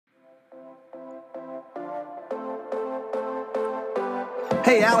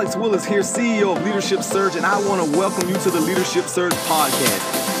Hey, Alex Willis here, CEO of Leadership Surge, and I want to welcome you to the Leadership Surge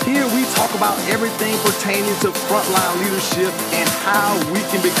podcast. Here we talk about everything pertaining to frontline leadership and how we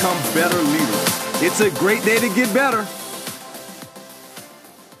can become better leaders. It's a great day to get better.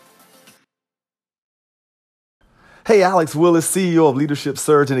 Hey, Alex Willis, CEO of Leadership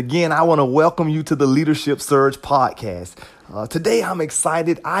Surge, and again, I want to welcome you to the Leadership Surge podcast. Today, I'm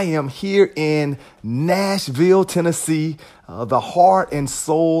excited. I am here in Nashville, Tennessee, the heart and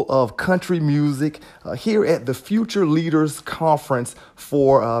soul of country music, here at the Future Leaders Conference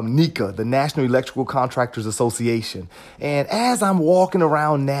for NECA, the National Electrical Contractors Association. And as I'm walking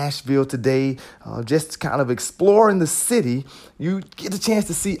around Nashville today, just kind of exploring the city, you get a chance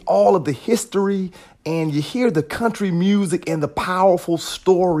to see all of the history and you hear the country music and the powerful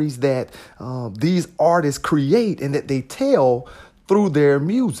stories that these artists create and that they tell through their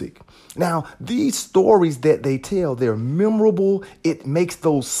music. Now, these stories that they tell, they're memorable. It makes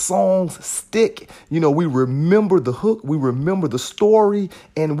those songs stick. You know, we remember the hook, we remember the story,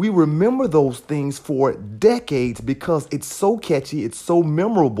 and we remember those things for decades because it's so catchy, it's so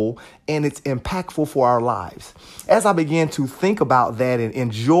memorable, and it's impactful for our lives. As I began to think about that and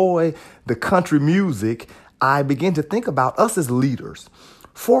enjoy the country music, I began to think about us as leaders.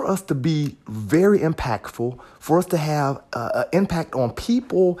 For us to be very impactful, for us to have an impact on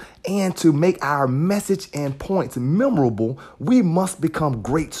people and to make our message and points memorable, we must become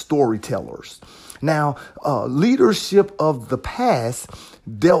great storytellers. Now, leadership of the past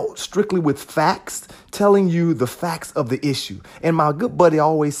dealt strictly with facts, telling you the facts of the issue. And my good buddy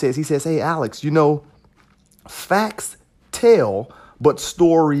always says, he says, hey, Alex, you know, facts tell, but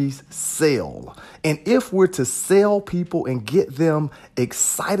stories sell. And if we're to sell people and get them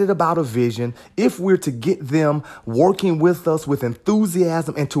excited about a vision, if we're to get them working with us with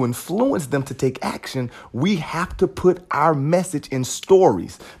enthusiasm and to influence them to take action, we have to put our message in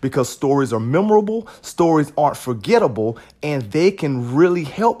stories because stories are memorable, stories aren't forgettable, and they can really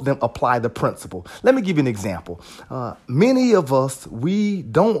help them apply the principle. Let me give you an example. Many of us, we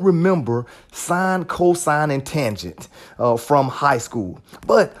don't remember sine, cosine, and tangent from high school,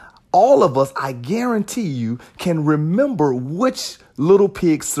 but all of us, I guarantee you, can remember which little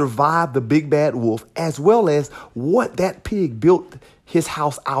pig survived the big bad wolf, as well as what that pig built his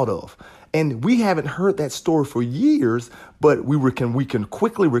house out of. And we haven't heard that story for years, but we can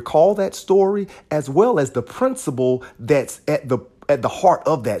quickly recall that story as well as the principle that's at the heart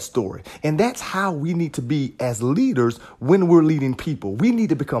of that story. And that's how we need to be as leaders when we're leading people. We need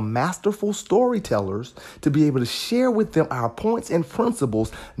to become masterful storytellers to be able to share with them our points and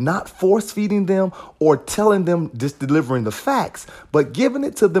principles, not force feeding them or telling them, just delivering the facts, but giving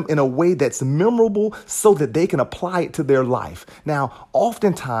it to them in a way that's memorable so that they can apply it to their life. Now,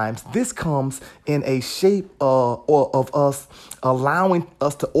 oftentimes this comes in a shape of us allowing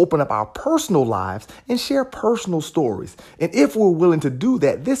us to open up our personal lives and share personal stories. And if we're willing to do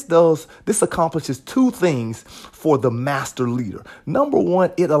that, this accomplishes two things for the master leader. Number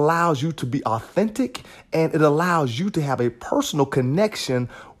one, it allows you to be authentic and it allows you to have a personal connection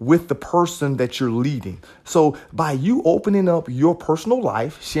with the person that you're leading. So by you opening up your personal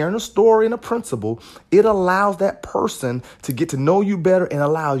life, sharing a story and a principle, it allows that person to get to know you better and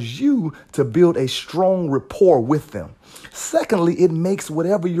allows you to build a strong rapport with them. Secondly, it makes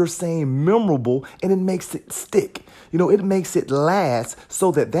whatever you're saying memorable and it makes it stick. You know, it makes it last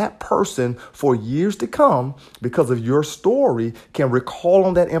so that that person for years to come, because of your story, can recall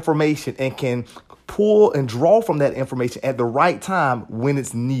on that information and can pull and draw from that information at the right time when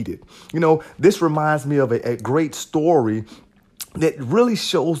it's needed. You know, this reminds me of a great story that really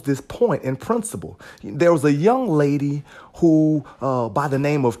shows this point and principle. There was a young lady who, by the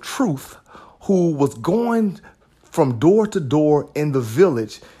name of Truth, who was going from door to door in the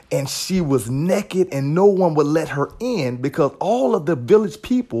village, and she was naked and no one would let her in because all of the village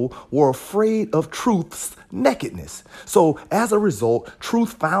people were afraid of Truth's nakedness. So as a result,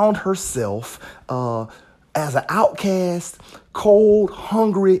 Truth found herself as an outcast, cold,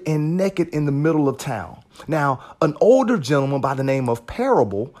 hungry, and naked in the middle of town. Now, an older gentleman by the name of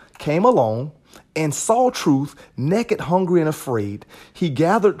Parable came along and saw Truth naked, hungry, and afraid. He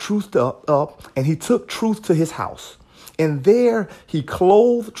gathered Truth up and he took Truth to his house. And there he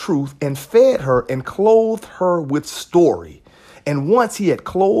clothed Truth and fed her and clothed her with story. And once he had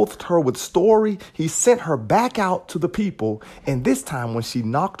clothed her with story, he sent her back out to the people. And this time when she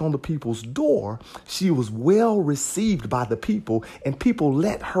knocked on the people's door, she was well received by the people and people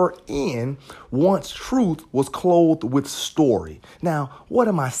let her in once Truth was clothed with story. Now, what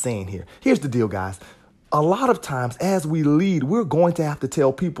am I saying here? Here's the deal, guys. A lot of times as we lead, we're going to have to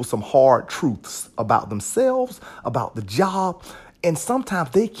tell people some hard truths about themselves, about the job. And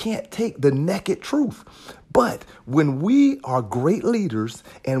sometimes they can't take the naked truth. But when we are great leaders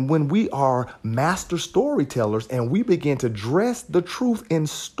and when we are master storytellers and we begin to dress the truth in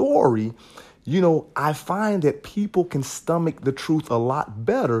story, I find that people can stomach the truth a lot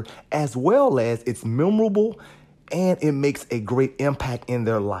better, as well as it's memorable and it makes a great impact in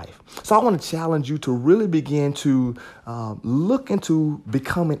their life. So I want to challenge you to really begin to look into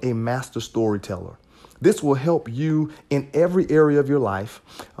becoming a master storyteller. This will help you in every area of your life.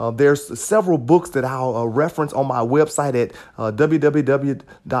 There's several books that I'll reference on my website at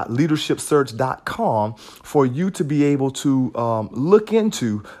www.leadershipsurge.com for you to be able to look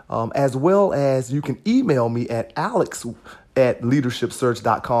into, as well as you can email me at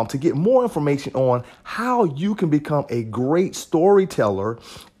alex@leadershipsurge.com to get more information on how you can become a great storyteller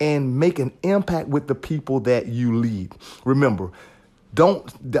and make an impact with the people that you lead. Remember,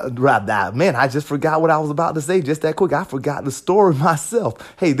 I just forgot what I was about to say just that quick. I forgot the story myself.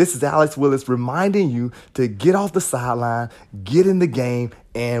 Hey, this is Alex Willis reminding you to get off the sideline, get in the game,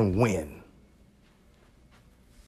 and win.